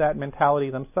adopted that mentality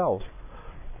themselves.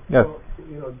 Yes.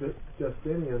 Well,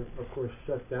 Justinian, of course,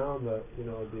 shut down the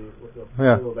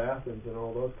School of Athens and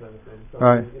all those kind of things. So,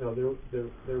 right.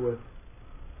 There was.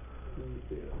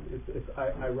 It's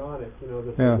ironic,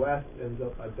 that the West ends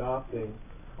up adopting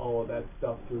all of that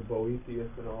stuff through Boethius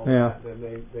and all that, and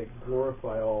they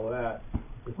glorify all of that.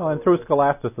 Well, and through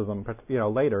scholasticism,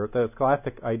 later, the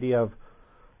scholastic idea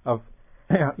of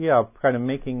kind of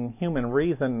making human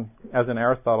reason, as in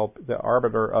Aristotle, the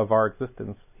arbiter of our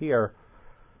existence here,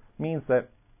 means that,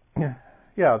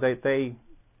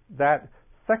 that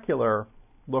secular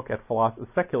look at philosophy,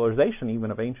 secularization even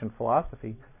of ancient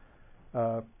philosophy.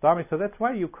 So that's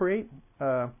why you create,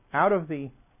 out of the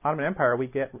Ottoman Empire, we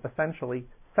get essentially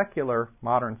secular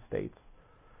modern states.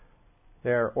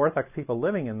 There are Orthodox people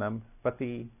living in them, but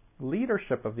the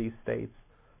leadership of these states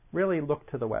really look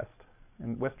to the West,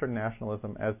 and Western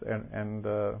nationalism and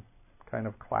kind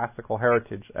of classical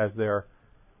heritage as their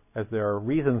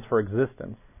reasons for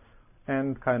existence,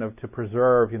 and kind of to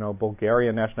preserve,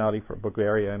 Bulgarian nationality for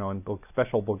Bulgaria, and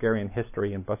special Bulgarian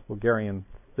history and Bulgarian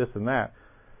this and that.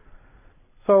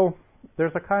 So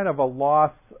there's a kind of a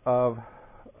loss of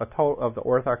the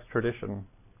Orthodox tradition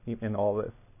in all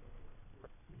this.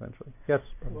 eventually. Yes?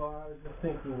 Well, I was just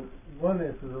thinking, one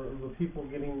is the people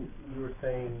getting, you were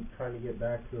saying, trying to get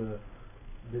back to a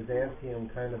Byzantium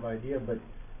kind of idea, but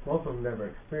most of them never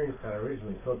experienced that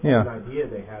originally, so it's an idea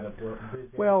they had of what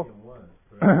Byzantium was.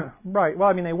 Right. Well,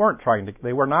 I mean, they were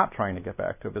not trying to get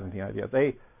back to a Byzantine idea.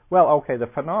 The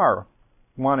Fanar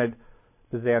wanted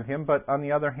Byzantium, but on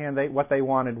the other hand, what they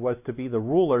wanted was to be the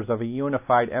rulers of a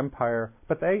unified empire,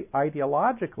 but they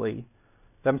ideologically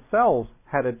themselves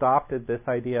had adopted this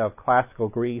idea of classical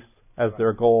Greece as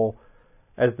their goal,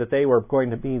 as that they were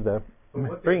going to be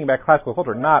bringing back classical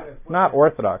culture, not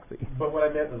orthodoxy. But what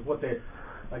I meant was what they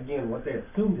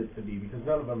assumed it to be, because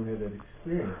none of them had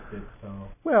experienced it. So.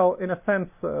 Well, in a sense,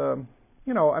 to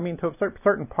a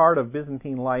certain part of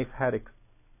Byzantine life had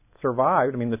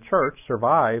survived. I mean, the church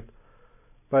survived,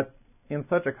 but in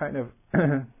such a kind of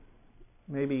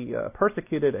maybe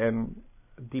persecuted and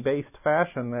debased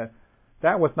fashion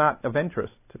that was not of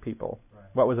interest to people. Right.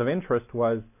 What was of interest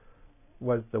was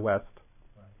the West.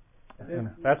 Right. And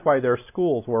that's why their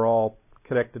schools were all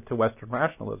connected to Western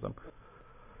rationalism.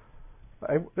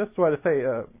 I just wanted to say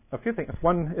a few things.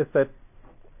 One is that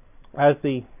as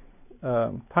the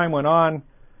time went on,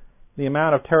 the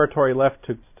amount of territory left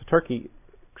to Turkey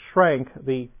shrank.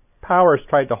 The powers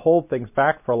tried to hold things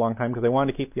back for a long time because they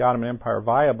wanted to keep the Ottoman Empire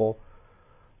viable.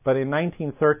 But in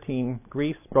 1913,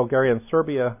 Greece, Bulgaria, and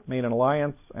Serbia made an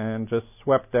alliance and just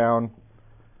swept down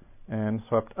and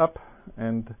swept up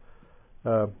and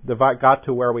got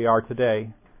to where we are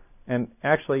today. And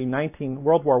actually,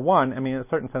 World War I, in a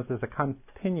certain sense, is a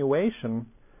continuation.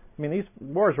 These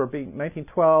wars were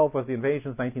 1912 was the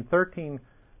invasions, 1913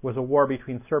 was a war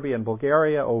between Serbia and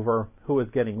Bulgaria over who was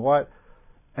getting what,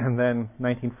 and then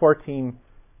 1914,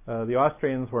 the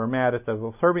Austrians were mad at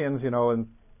the Serbians, and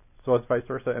so it's vice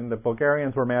versa, and the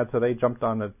Bulgarians were mad, so they jumped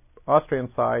on the Austrian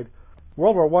side.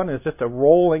 World War I is just a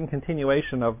rolling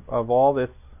continuation of all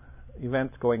this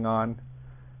events going on.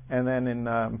 And then in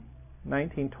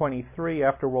 1923,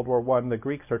 after World War I, the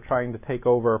Greeks are trying to take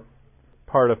over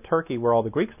part of Turkey where all the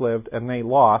Greeks lived, and they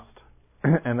lost.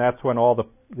 And that's when all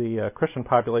the Christian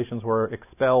populations were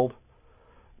expelled,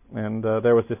 and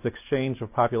there was this exchange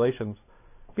of populations.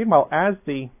 Meanwhile, as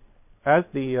the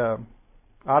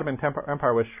Ottoman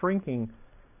Empire was shrinking,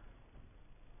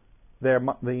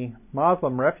 the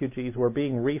Muslim refugees were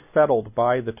being resettled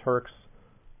by the Turks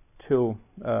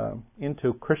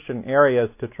into Christian areas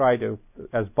to try to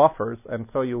as buffers, and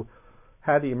so you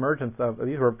had the emergence of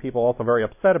these were people also very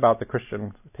upset about the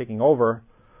Christians taking over,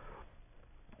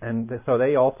 and so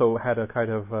they also had a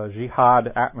kind of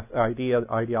jihad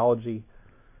ideology.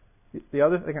 The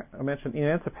other thing I mentioned,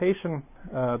 emancipation,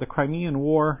 the Crimean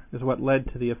War is what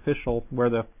led to the official, where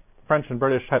the French and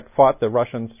British had fought the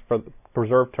Russians for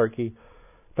preserve Turkey,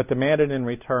 but demanded in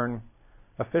return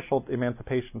official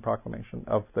emancipation proclamation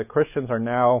of the Christians are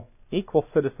now equal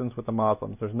citizens with the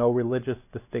Muslims. There's no religious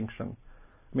distinction.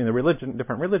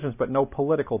 Different religions, but no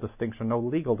political distinction, no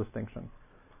legal distinction.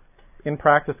 In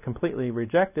practice, completely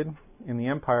rejected in the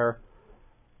empire.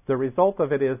 The result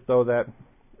of it is, though, that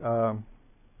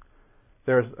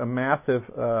there's a massive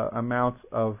amount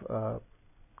of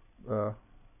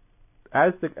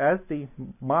as the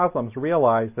Muslims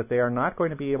realize that they are not going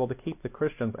to be able to keep the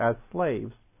Christians as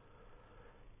slaves,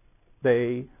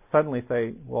 they suddenly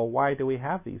say, well, why do we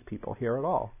have these people here at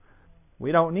all?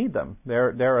 We don't need them.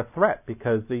 They're a threat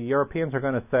because the Europeans are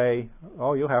going to say,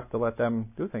 oh, you have to let them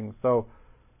do things. So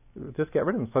just get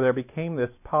rid of them. So there became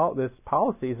this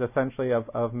policies essentially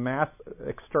of mass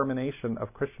extermination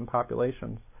of Christian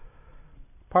populations.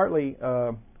 Partly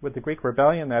with the Greek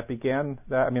rebellion that began,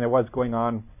 it was going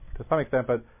on to some extent,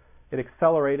 but it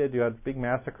accelerated. You had big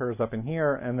massacres up in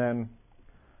here, and then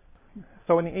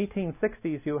so in the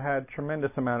 1860s you had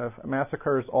tremendous amount of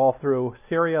massacres all through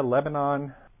Syria,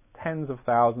 Lebanon, tens of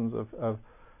thousands of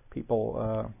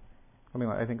people.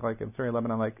 I think like in Syria,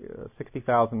 Lebanon,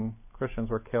 60,000 Christians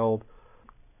were killed.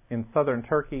 In southern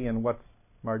Turkey, in what's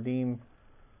Mardin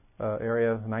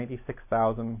area,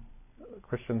 96,000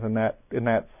 Christians in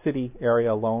that city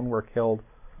area alone were killed.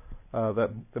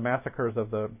 The massacres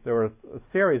there were a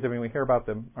series. We hear about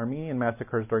the Armenian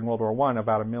massacres during World War I,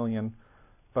 about 1 million,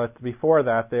 but before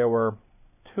that there were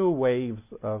 2 waves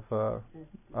of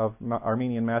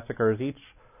Armenian massacres, each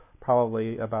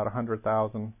probably about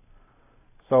 100,000.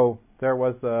 So there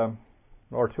was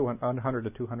 100 to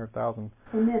 200,000.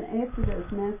 And then after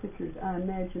those massacres, I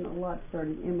imagine a lot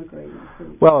started immigrating.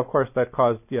 Well, of course, that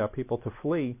caused people to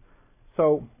flee.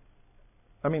 So,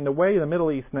 the way the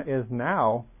Middle East is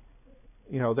now,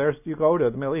 you go to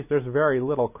the Middle East, there's very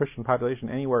little Christian population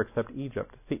anywhere except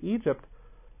Egypt. See, Egypt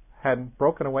had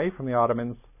broken away from the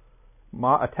Ottomans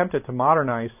attempted to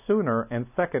modernize sooner, and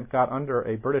second, got under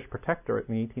a British protectorate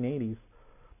in the 1880s.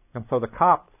 And so the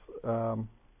Copts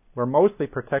were mostly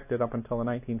protected up until the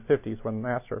 1950s when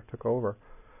Nasser took over.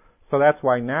 So that's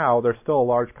why now there's still a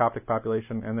large Coptic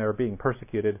population, and they're being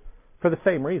persecuted for the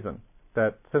same reason,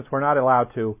 that since we're not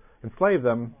allowed to enslave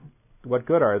them, what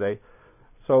good are they?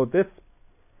 So this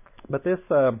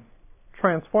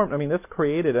transformed, this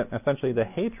created essentially the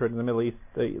hatred in the Middle East.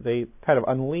 They kind of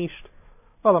unleashed,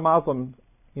 the Muslims,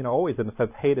 always in a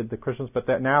sense hated the Christians, but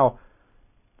that now,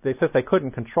 since they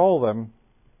couldn't control them,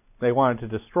 they wanted to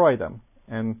destroy them.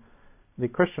 And the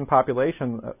Christian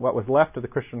population, what was left of the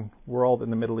Christian world in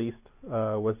the Middle East,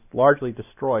 was largely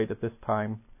destroyed at this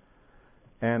time.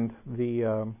 And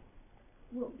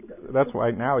that's why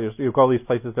now you go to these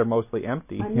places, they're mostly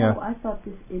empty. I know. I thought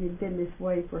it had been this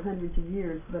way for hundreds of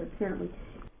years, but apparently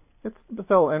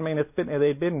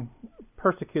they've been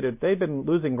persecuted. They've been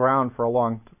losing ground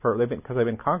because they've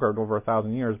been conquered over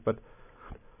 1,000 years.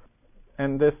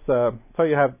 So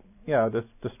you have this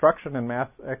destruction and mass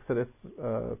exodus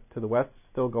to the west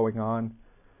still going on.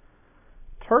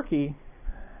 Turkey,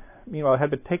 meanwhile, had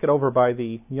been taken over by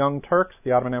the Young Turks.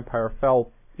 The Ottoman Empire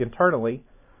fell internally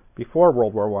before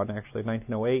World War I, actually,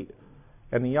 1908.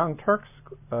 And the Young Turks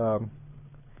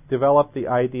developed the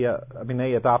idea,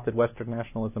 they adopted Western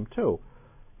nationalism too,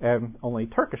 and only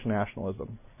Turkish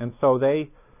nationalism. And so they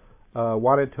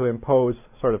wanted to impose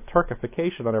sort of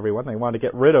Turkification on everyone. They wanted to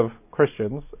get rid of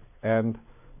Christians, and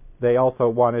they also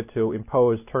wanted to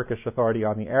impose Turkish authority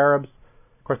on the Arabs.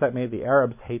 Of course, that made the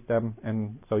Arabs hate them,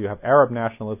 and so you have Arab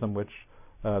nationalism, which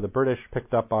the British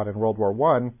picked up on in World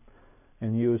War I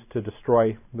and used to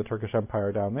destroy the Turkish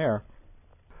Empire down there.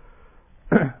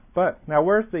 But now,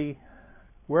 where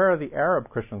are the Arab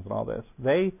Christians in all this?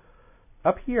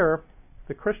 Up here,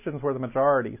 the Christians were the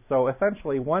majority. So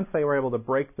essentially, once they were able to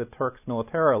break the Turks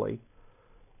militarily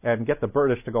and get the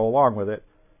British to go along with it,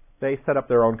 they set up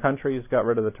their own countries, got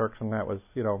rid of the Turks, and that was,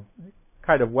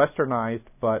 kind of westernized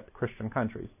but Christian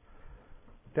countries.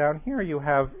 Down here you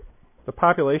have the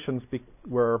populations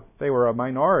were a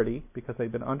minority because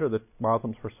they'd been under the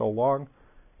Muslims for so long.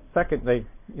 Second,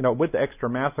 with the extra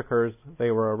massacres,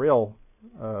 they were a real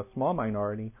small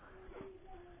minority.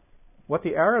 What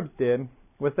the Arabs did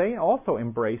was they also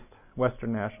embraced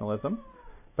Western nationalism,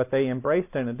 but they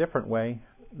embraced it in a different way.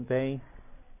 They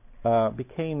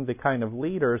became the kind of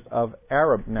leaders of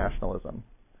Arab nationalism.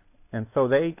 And so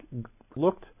they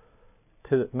looked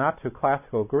not to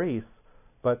classical Greece,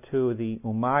 but to the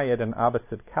Umayyad and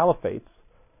Abbasid caliphates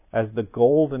as the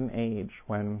golden age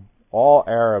when all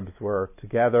Arabs were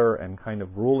together and kind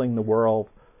of ruling the world.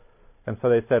 And so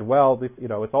they said,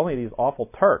 it's only these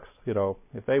awful Turks.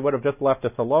 If they would have just left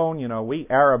us alone, we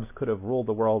Arabs could have ruled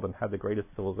the world and had the greatest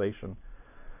civilization.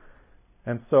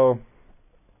 And so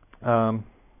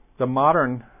the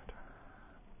modern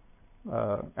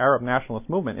Arab nationalist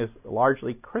movement is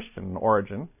largely Christian in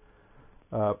origin,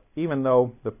 even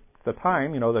though the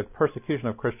time, the persecution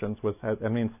of Christians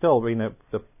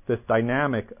this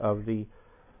dynamic of the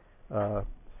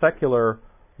secular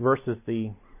versus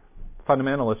the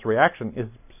fundamentalist reaction is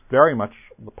very much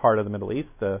part of the Middle East.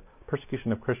 The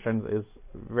persecution of Christians is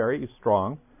very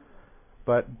strong,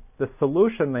 but the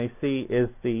solution they see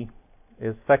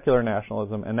is secular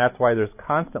nationalism, and that's why there's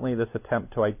constantly this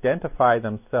attempt to identify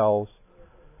themselves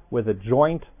with a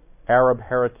joint Arab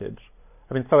heritage.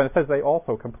 So it says they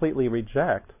also completely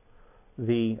reject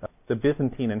the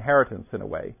Byzantine inheritance in a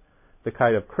way, the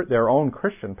kind of their own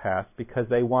Christian past, because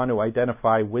they want to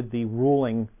identify with the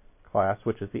ruling class,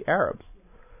 which is the Arabs.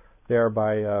 There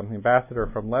by the ambassador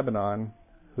from Lebanon,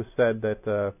 who said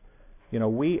that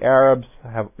we Arabs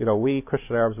we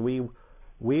Christian Arabs,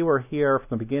 we were here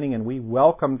from the beginning, and we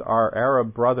welcomed our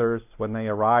Arab brothers when they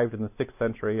arrived in the 6th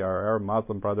century, our Arab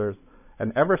Muslim brothers,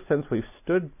 and ever since we've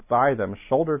stood by them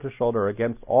shoulder to shoulder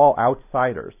against all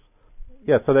outsiders.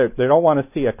 So they don't want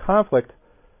to see a conflict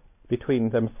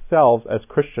between themselves as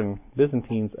Christian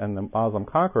Byzantines and the Muslim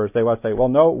conquerors. They want to say, well,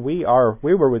 no, we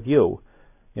were with you.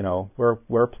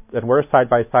 We're side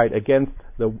by side against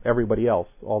everybody else,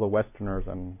 all the Westerners.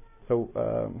 And so,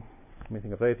 let me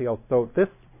think of anything else. So this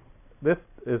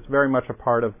is very much a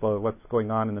part of what's going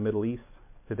on in the Middle East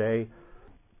today.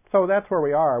 So that's where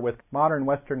we are with modern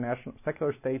Western national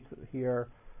secular states here.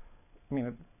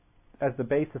 As the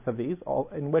basis of these,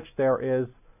 in which there is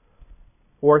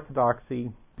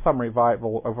orthodoxy, some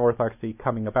revival of orthodoxy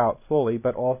coming about slowly,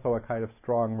 but also a kind of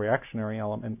strong reactionary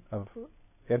element of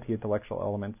anti-intellectual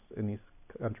elements in these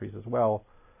countries as well,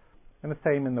 and the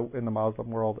same in the Muslim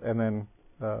world. And then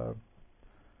the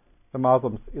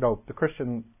Muslims, the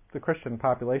Christian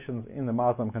populations in the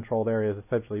Muslim-controlled areas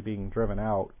essentially being driven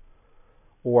out.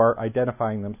 or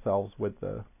identifying themselves with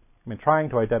trying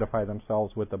to identify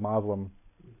themselves with the Muslim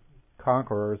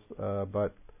conquerors,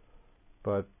 but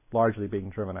largely being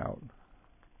driven out.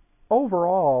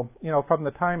 Overall, from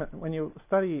the time when you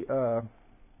study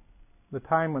the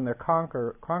time when their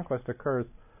conquest occurs,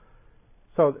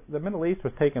 so the Middle East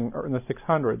was taken in the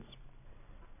 600s.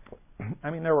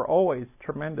 There were always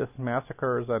tremendous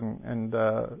massacres and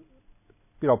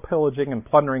pillaging and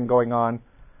plundering going on.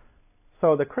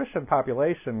 So the Christian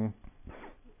population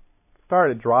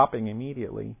started dropping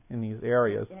immediately in these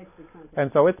areas, and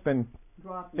so it's been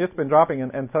dropping,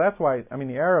 and so that's why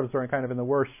the Arabs are kind of in the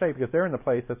worst shape, because they're in the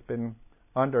place that's been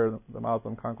under the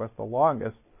Muslim conquest the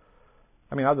longest.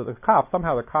 Other than the Copts,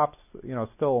 somehow the Copts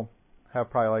still have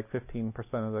probably like 15%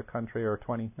 of the country, or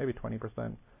 20, maybe 20%.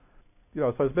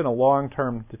 So it's been a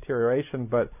long-term deterioration,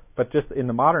 but just in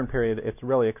the modern period, it's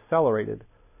really accelerated,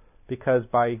 because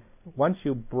once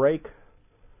you break,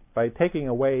 by taking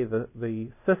away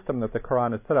the system that the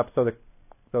Quran has set up, so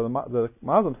the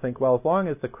Muslims think, well, as long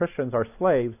as the Christians are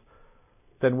slaves,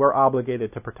 then we're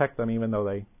obligated to protect them, even though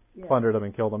they plundered them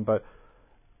and killed them. But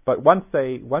once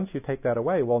you take that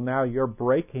away, well, now you're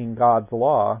breaking God's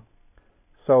law.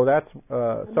 So that's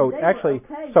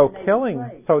killing.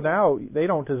 So now they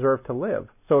don't deserve to live.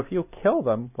 So if you kill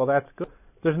them, well, that's good.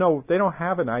 They don't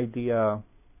have an idea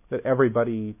that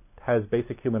everybody has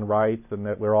basic human rights and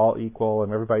that we're all equal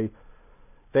and everybody.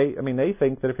 They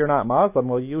think that if you're not Muslim,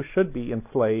 well, you should be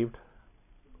enslaved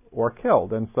or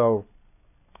killed. And so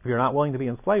if you're not willing to be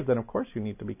enslaved, then of course you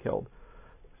need to be killed.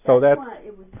 So that's why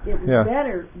it was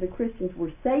better. The Christians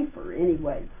were safer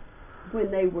anyway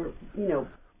when they were, in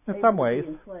some ways,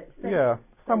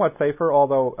 somewhat safer.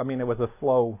 Although it was a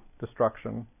slow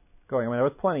destruction going. There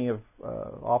was plenty of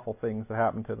awful things that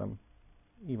happened to them,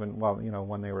 even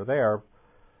when they were there.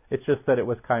 It's just that it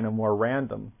was kind of more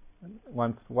random.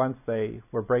 Once they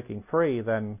were breaking free,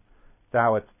 then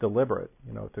now it's deliberate,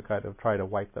 to kind of try to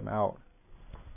wipe them out.